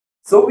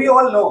So we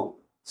all know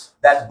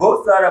that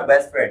books are our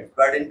best friend,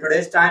 but in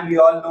today's time, we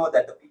all know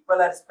that the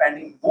people are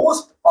spending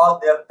most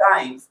of their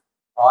times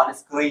on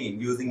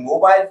screen using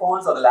mobile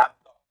phones or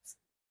laptops.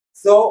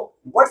 So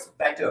what's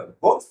better,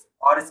 books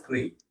or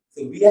screen?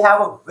 So we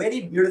have a very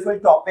beautiful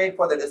topic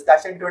for the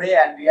discussion today,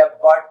 and we have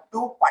got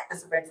two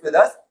participants with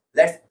us.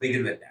 Let's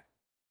begin with them.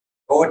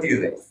 Over to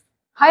you guys.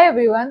 Hi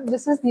everyone,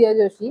 this is Diya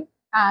Joshi,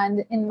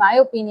 and in my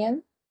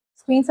opinion,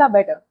 screens are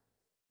better.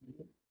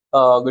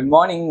 Good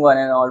morning, one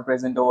and all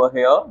present over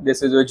here.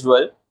 This is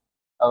Ujjwal.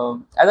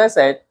 As I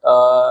said,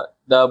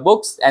 the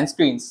books and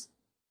screens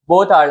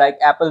both are like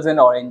apples and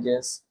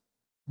oranges.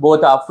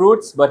 Both are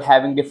fruits, but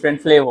having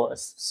different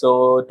flavors.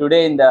 So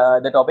today in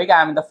the topic,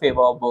 I am in the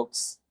favor of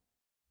books.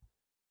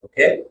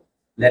 Okay,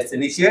 let's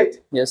initiate.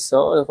 Yes,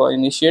 so for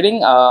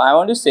initiating, I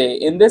want to say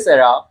in this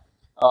era,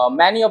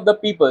 many of the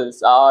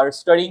peoples are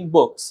studying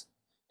books.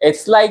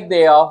 It's like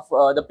they are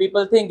the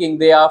people thinking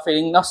they are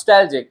feeling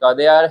nostalgic or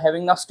they are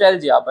having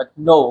nostalgia, but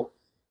no,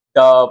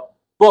 the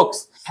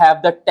books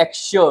have the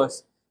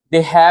textures,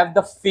 they have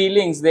the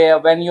feelings there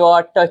when you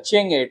are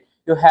touching it,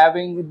 you're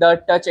having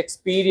the touch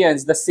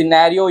experience, the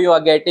scenario you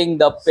are getting,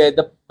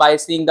 the by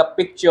seeing the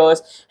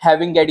pictures,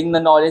 getting the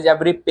knowledge,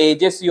 every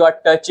pages you are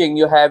touching,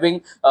 you're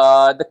having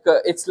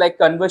it's like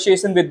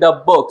conversation with the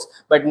books.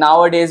 But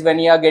nowadays when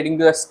you are getting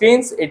to the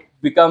screens, it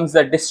becomes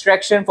a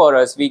distraction for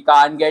us. We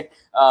can't get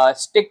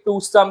stick to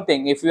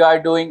something. If you are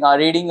doing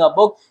reading a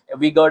book,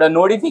 we got a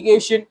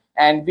notification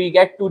and we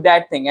get to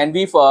that thing and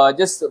we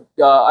just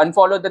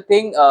unfollow the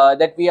thing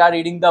that we are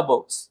reading the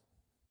books.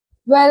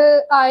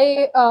 Well,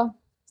 I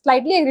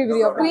slightly agree with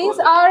you. Screens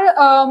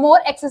are more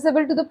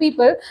accessible to the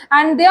people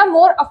and they are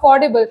more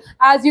affordable,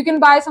 as you can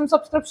buy some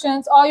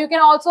subscriptions or you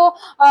can also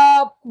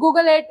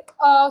Google it.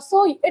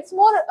 So it's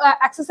more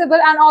accessible,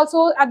 and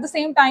also at the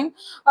same time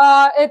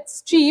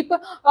it's cheap.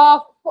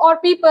 For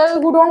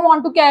people who don't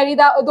want to carry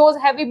those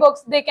heavy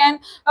books, they can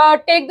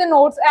take the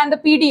notes and the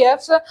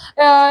PDFs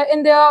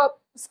in their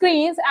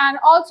screens. And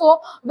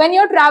also when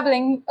you're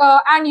traveling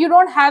and you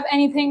don't have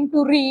anything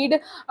to read,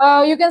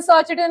 you can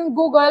search it in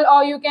Google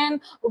or you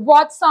can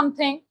watch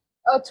something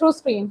through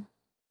screen.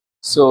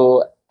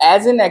 So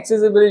as in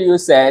accessible, you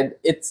said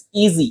it's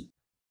easy.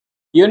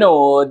 You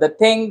know, the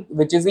thing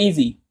which is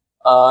easy,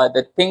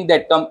 the thing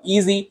that come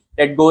easy,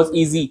 that goes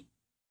easy.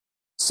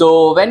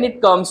 So when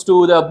it comes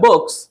to the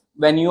books,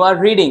 when you are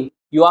reading,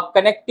 you are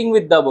connecting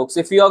with the books.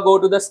 If you are go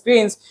to the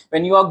screens,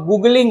 when you are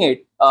googling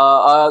it,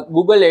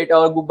 Google it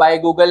or by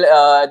Google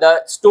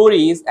the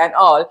stories and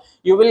all,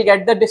 you will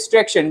get the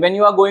distraction. When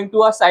you are going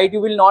to a site, you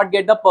will not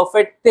get the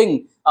perfect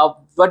thing of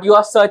what you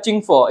are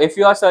searching for. If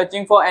you are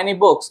searching for any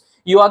books,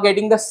 you are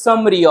getting the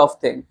summary of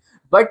thing,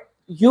 but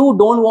you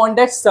don't want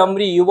that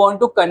summary. You want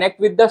to connect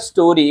with the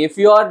story. If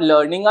you are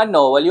learning a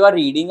novel, you are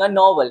reading a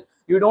novel,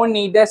 you don't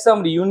need that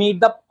summary. You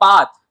need the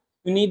path.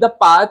 You need the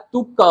path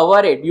to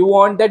cover it. You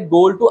want that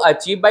goal to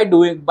achieve by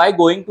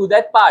going to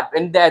that path.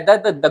 And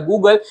the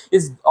Google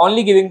is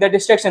only giving the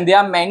distraction. There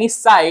are many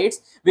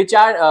sites which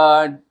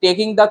are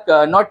taking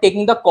the not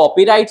taking the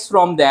copyrights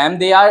from them.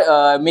 They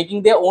are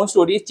making their own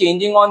stories,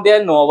 changing on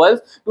their novels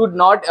to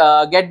not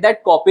get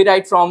that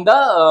copyright from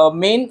the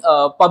main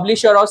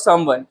publisher or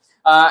someone.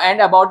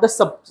 And about the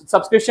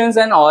subscriptions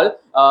and all,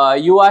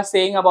 you are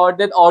saying about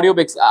that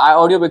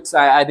audiobooks.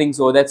 I think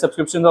so, that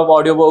subscriptions of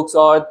audiobooks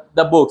or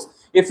the books.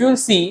 If you'll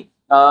see,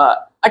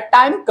 a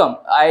time come,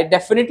 I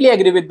definitely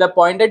agree with the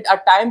point that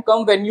a time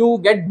come when you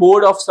get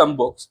bored of some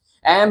books,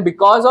 and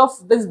because of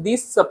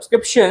these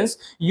subscriptions,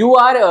 you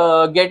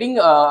are getting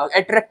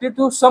attracted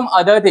to some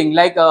other thing,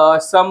 like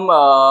some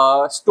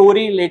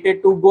story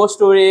related to ghost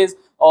stories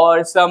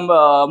or some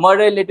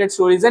murder related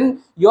stories, and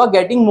you are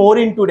getting more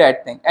into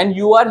that thing, and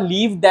you are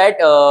leave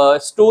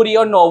that story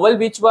or novel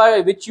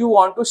which you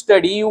want to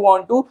study, you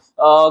want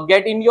to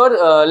get in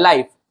your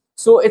life.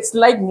 So it's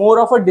like more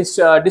of a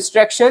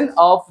distraction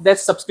of that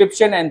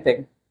subscription and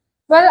thing.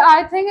 Well,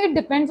 I think it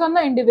depends on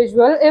the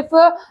individual. If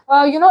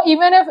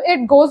even if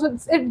it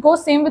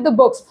goes same with the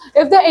books.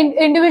 If the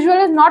individual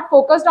is not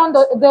focused on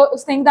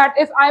the thing that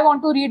if I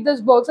want to read this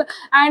books,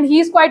 and he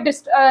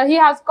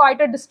has quite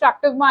a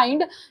distractive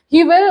mind,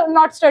 he will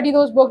not study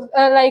those books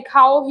like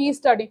how he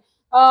study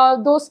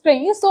those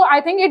things. So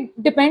I think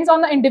it depends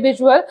on the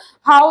individual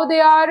how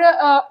they are,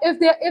 if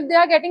they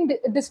are getting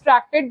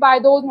distracted by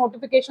those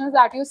notifications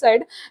that you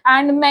said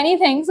and many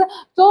things.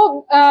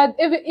 So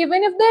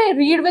even if they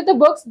read with the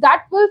books,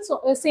 that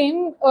will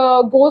same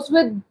goes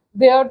with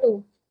there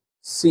too.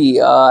 See,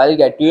 I'll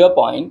get to your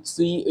point.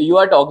 See, you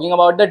are talking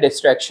about the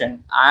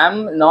distraction.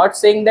 I'm not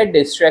saying that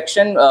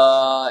distraction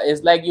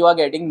is like you are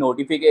getting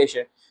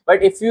notification.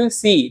 But if you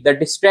see the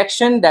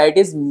distraction that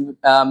is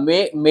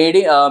made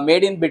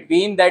in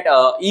between that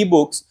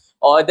ebooks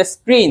or the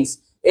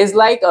screens is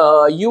like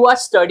you are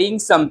studying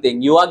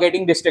something, you are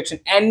getting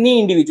distraction. Any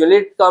individual,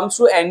 it comes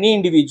to any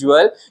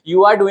individual,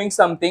 you are doing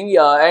something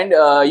and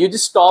you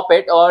just stop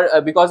it,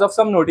 or because of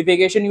some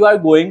notification you are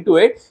going to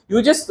it,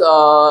 you just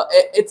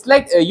it's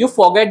like you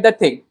forget the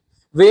thing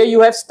where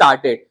you have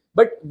started.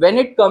 But when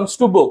it comes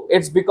to book,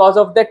 it's because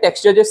of the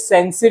texture, just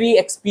sensory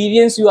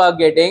experience you are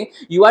getting.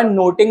 You are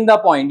noting the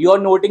point, you are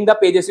noting the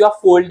pages, you are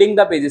folding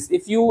the pages.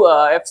 If you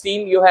have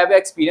seen, you have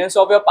experience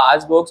of your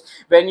past books,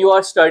 when you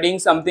are studying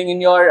something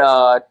in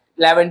your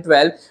 11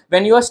 12,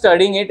 when you are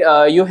studying it,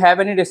 you have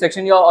any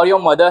restriction, or your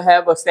mother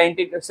have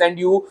sent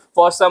you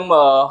for some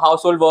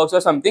household works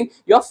or something,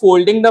 you are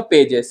folding the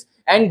pages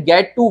and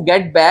get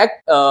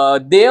back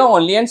there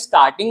only, and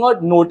starting or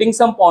noting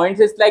some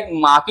points is like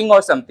marking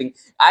or something.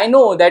 I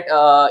know that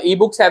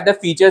ebooks have the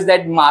features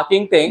that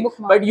marking thing,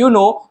 Bookmark. but you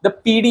know the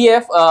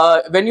PDF,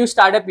 when you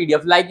start a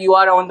PDF, like you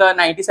are on the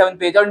 97th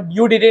page and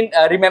you didn't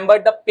remember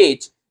the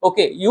page,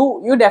 okay,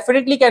 you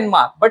definitely can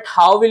mark, but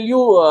how will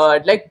you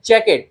like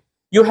check it?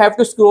 You have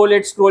to scroll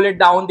it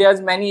down.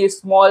 There's many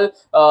small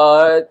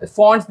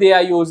fonts they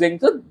are using,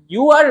 so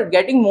you are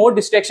getting more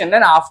distraction,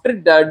 and after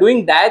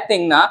doing that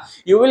thing now,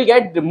 you will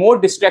get more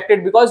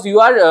distracted, because you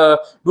are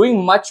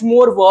doing much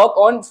more work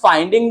on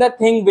finding the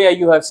thing where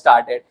you have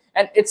started,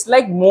 and it's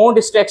like more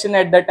distraction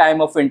at the time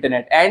of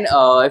internet. And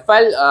if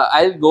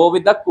I'll go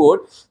with the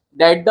quote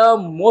that the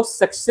most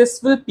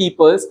successful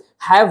peoples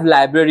have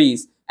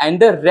libraries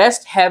and the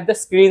rest have the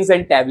screens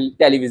and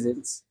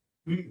televisions.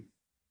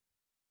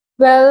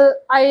 Well,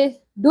 I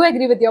do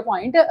agree with your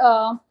point.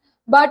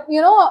 But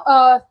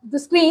the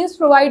screens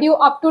provide you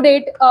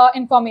up-to-date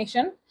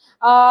information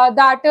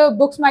that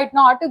books might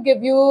not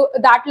give you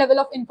that level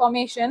of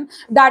information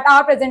that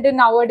are presented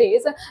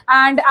nowadays.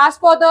 And as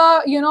for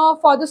the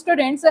for the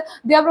students,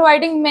 they are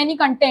providing many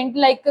content.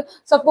 Like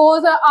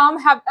suppose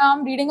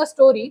I'm reading a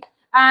story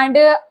and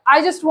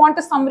I just want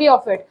a summary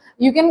of it.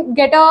 You can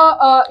get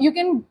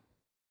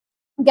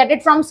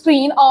it from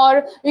screen,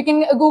 or you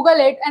can google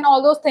it and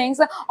all those things.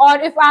 Or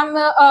if I'm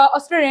a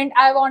student,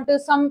 I want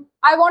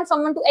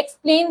someone to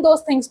explain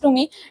those things to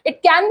me,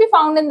 it can be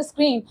found in the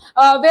screen.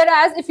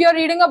 Whereas if you're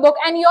reading a book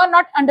and you're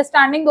not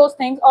understanding those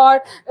things,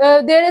 or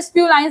there is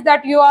few lines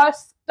that you are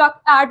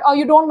stuck at, or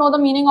you don't know the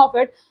meaning of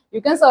it,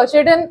 you can search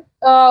it in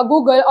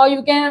google, or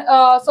you can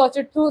search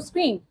it through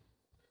screen.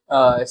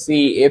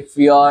 See, if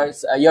you're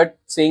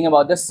saying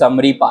about the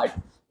summary part,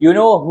 you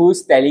know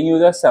who's telling you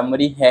the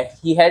summary?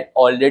 He had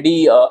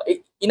already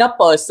in a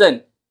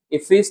person.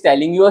 If he's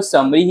telling you a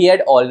summary, he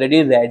had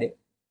already read it.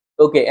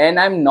 Okay, and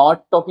I'm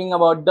not talking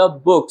about the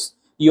books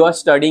you are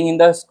studying in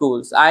the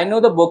schools. I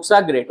know the books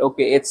are great.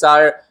 Okay, it's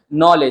our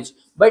knowledge.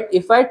 But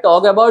if I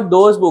talk about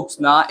those books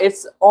now,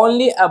 it's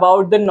only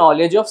about the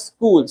knowledge of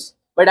schools.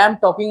 But I'm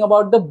talking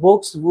about the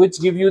books which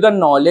give you the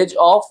knowledge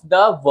of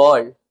the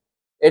world.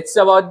 It's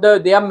about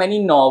there are many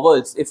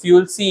novels. If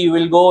you'll see, you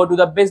will go to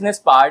the business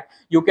part,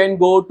 you can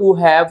go to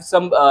have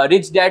some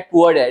Rich Dad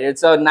Poor Dad.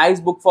 It's a nice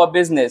book for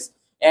business.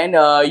 And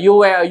you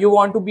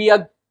want to be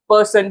a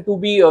person, to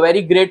be a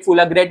very grateful,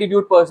 a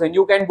gratitude person,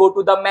 you can go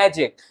to the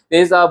magic.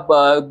 There's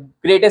a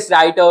greatest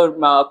writer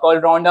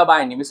called Rhonda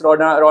Byrne, Miss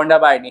Rhonda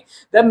Byrne.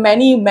 There are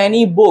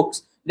many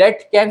books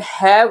that can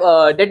have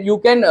that you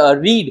can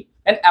read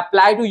and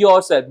apply to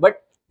yourself.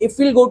 But if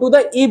we'll go to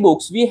the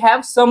ebooks, we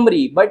have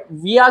summary, but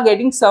we are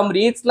getting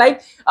summary, it's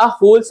like a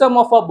wholesome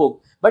of a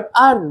book. But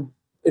our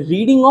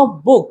reading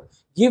of book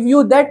give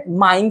you that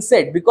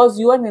mindset, because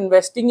you are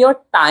investing your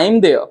time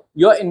there,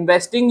 you're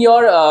investing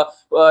your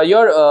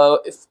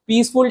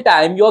peaceful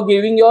time, you're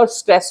giving your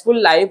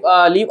stressful life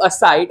leave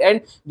aside,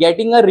 and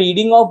getting a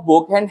reading of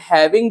book and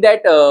having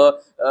that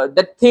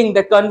thing,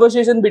 the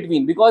conversation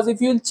between. Because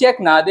if you'll check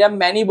now, there are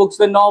many books,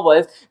 the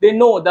novels, they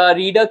know the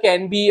reader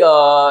can be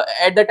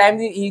at the time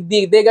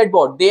they get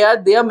bored,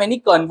 there are many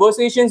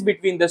conversations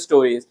between the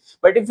stories.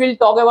 But if we'll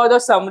talk about the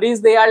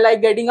summaries, they are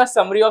like getting a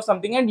summary of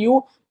something, and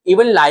you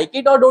even like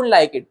it or don't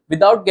like it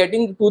without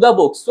getting to the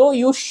books. So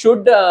you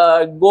should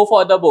go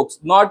for the books,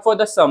 not for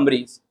the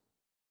summaries.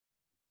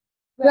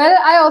 Well,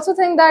 I also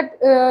think that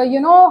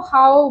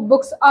how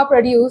books are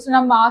produced in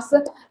a mass,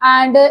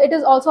 and it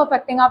is also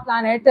affecting our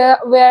planet.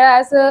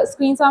 Whereas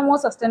screens are more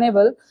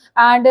sustainable,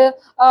 and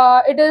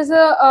it is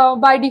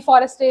by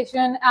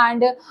deforestation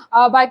and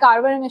by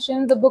carbon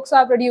emission, the books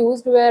are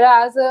produced.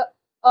 Whereas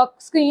a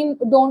screen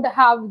don't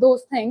have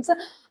those things.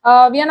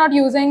 We are not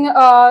using,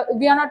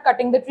 we are not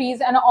cutting the trees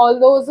and all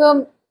those.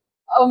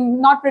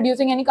 Not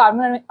producing any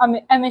carbon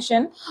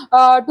emission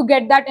to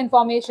get that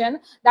information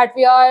that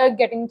we are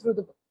getting through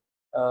the book.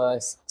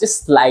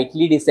 Just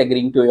slightly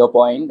disagreeing to your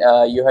point.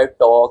 You have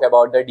talked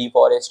about the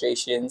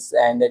deforestations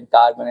and then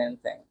carbon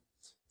and thing.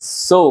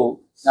 So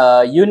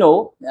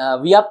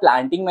we are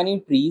planting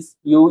many trees.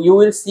 You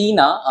will see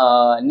now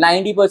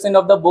 90%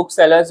 of the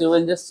booksellers, you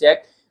will just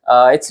check,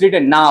 it's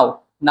written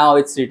now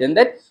it's written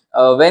that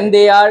when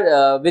they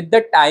are with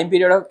the time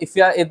period of, if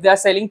they are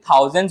selling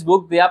thousands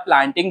books, they are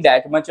planting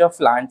that much of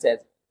plants, as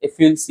if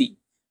you'll see.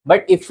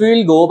 But if you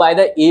will go by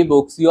the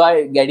ebooks, you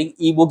are getting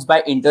ebooks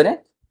by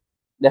internet.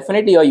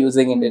 Definitely you're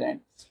using internet,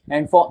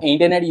 and for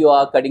internet you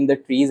are cutting the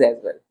trees as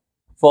well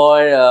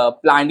for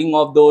planting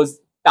of those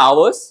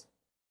towers,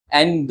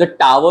 and the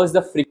towers,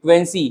 the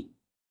frequency,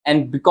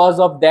 and because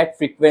of that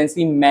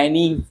frequency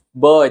many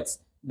birds,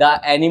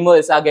 the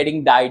animals are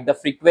getting died. The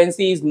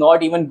frequency is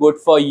not even good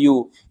for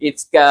you.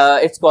 It's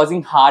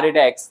causing heart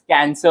attacks,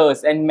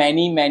 cancers, and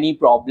many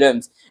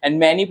problems. And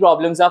many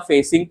problems are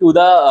facing to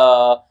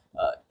the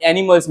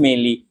animals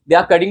mainly. They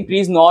are cutting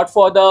trees not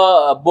for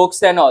the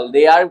books and all.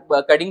 They are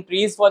cutting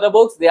trees for the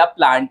books. They are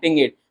planting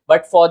it.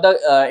 But for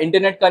the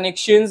internet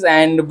connections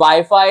and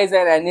Wi-Fi's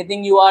and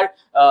anything you are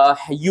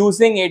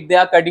using it, they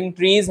are cutting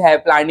trees,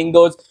 planting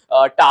those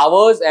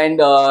towers, and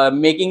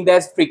making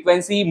their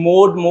frequency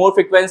more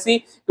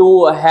frequency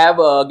to have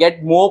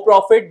get more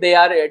profit. They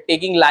are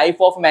taking life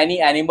of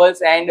many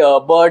animals and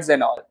birds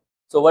and all.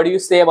 So what do you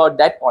say about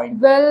that point?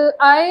 Well,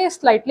 I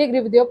slightly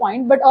agree with your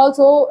point, but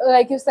also,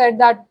 like you said,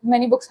 that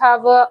many books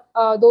have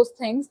those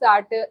things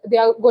that they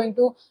are going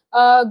to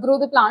grow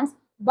the plants,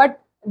 but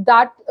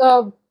that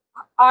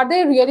are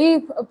they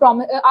really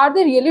are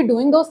they really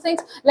doing those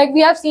things? Like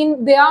we have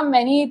seen, there are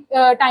many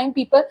time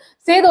people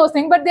say those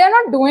things, but they are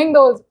not doing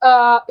those.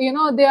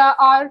 There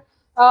are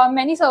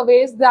many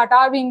surveys that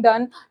are being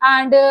done,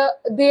 and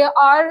there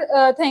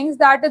are things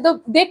that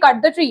they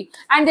cut the tree,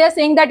 and they are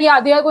saying that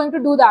yeah, they are going to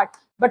do that,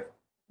 but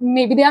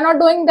maybe they are not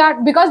doing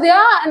that because there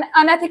are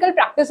unethical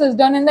practices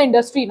done in the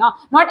industry. Now,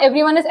 not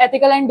everyone is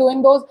ethical and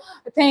doing those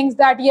things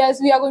that yes,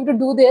 we are going to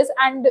do this,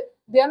 and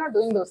they are not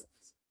doing those.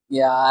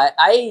 Yeah,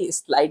 I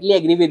slightly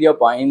agree with your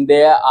point.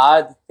 There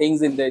are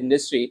things in the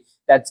industry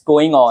that's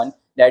going on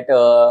that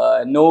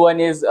no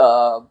one is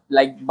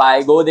like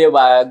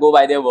go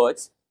by their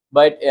words.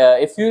 But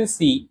if you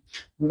see,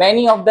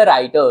 many of the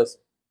writers,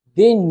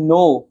 they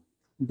know,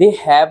 they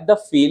have the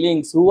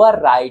feelings who are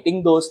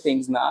writing those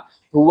things now,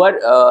 who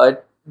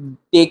are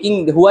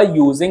who are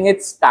using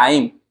its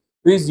time,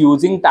 who is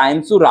using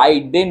time to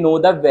write. They know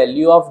the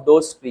value of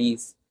those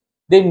trees.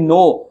 They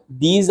know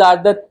these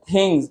are the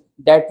things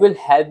that will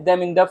help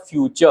them in the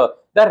future.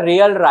 The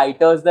real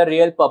writers, the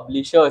real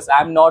publishers.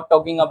 I'm not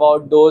talking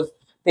about those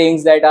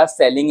things that are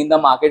selling in the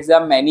markets. There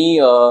are many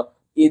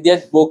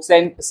idiot books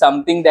and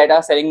something that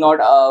are selling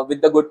not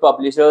with the good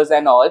publishers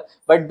and all.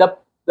 But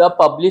the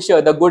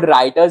publisher, the good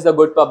writers, the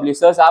good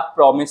publishers are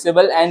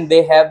promisable, and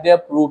they have their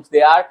proofs.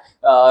 They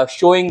are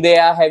showing, they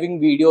are having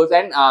videos.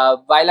 And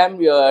while I'm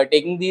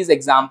taking these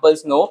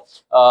examples,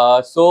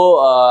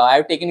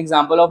 I've taken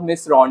example of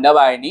Miss Rhonda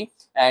Byrne,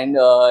 and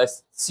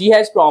she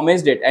has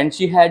promised it, and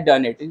she had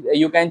done it.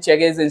 You can check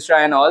his Insta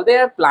and all. They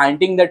are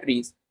planting the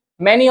trees.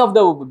 Many of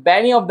the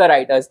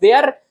writers, they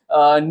are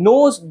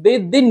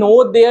they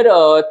know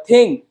their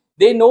thing.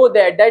 They know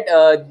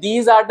that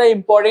these are the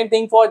important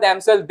thing for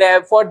themselves,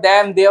 for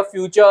them, their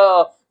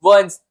future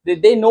ones.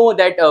 They know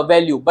that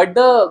value. But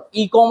the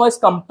e-commerce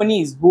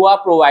companies who are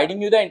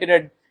providing you the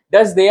internet,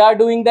 they are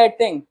doing that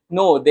thing?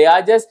 No, they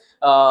are just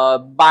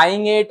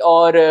buying it,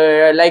 or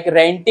like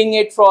renting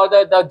it for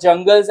the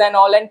jungles and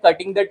all, and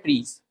cutting the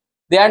trees.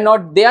 They are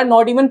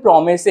not even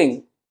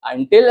promising.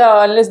 Until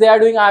unless they are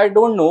doing, I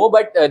don't know,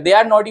 but they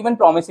are not even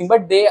promising,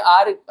 but they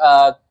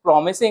are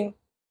promising.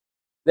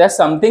 There's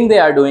something they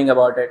are doing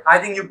about it. I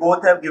think you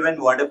both have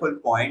given wonderful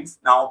points.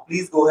 Now,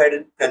 please go ahead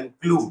and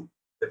conclude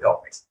the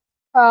topic.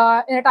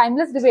 In a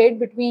timeless debate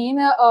between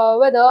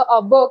whether a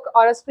book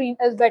or a screen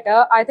is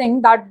better, I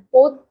think that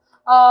both,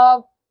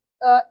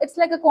 it's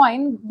like a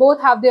coin, both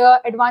have their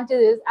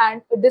advantages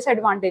and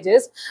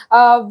disadvantages.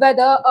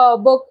 Whether a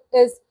book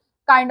is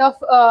kind of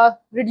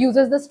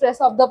reduces the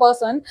stress of the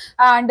person,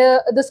 and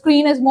the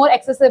screen is more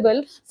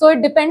accessible. So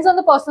it depends on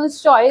the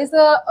person's choice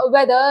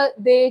whether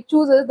they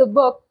chooses the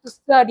book to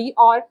study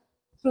or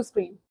through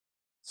screen.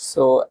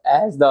 So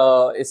as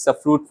it's a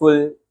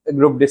fruitful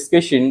group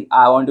discussion,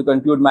 I want to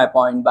conclude my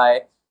point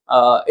by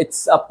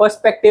it's a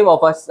perspective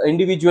of an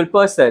individual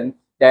person,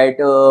 that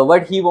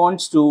what he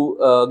wants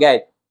to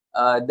get.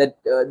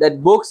 That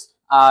books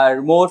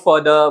are more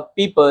for the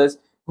peoples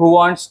who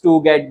wants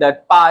to get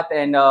that path,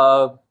 and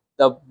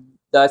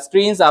the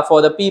screens are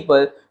for the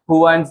people who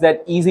wants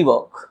that easy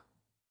work.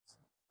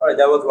 Alright,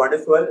 that was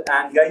wonderful.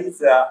 And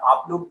guys,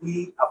 आप लोग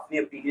भी अपनी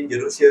opinion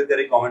जरूर share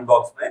करें comment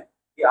box में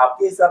कि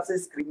आपके हिसाब से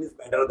screen is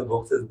better or the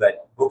books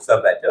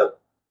are better.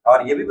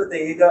 और ये भी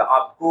बताइएगा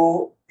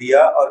आपको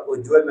दिया और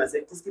उज्जवल में से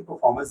किसकी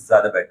performance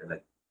ज़्यादा better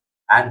लगी.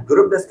 And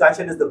group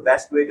discussion is the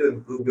best way to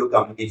improve your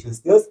communication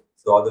skills.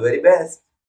 So all the very best.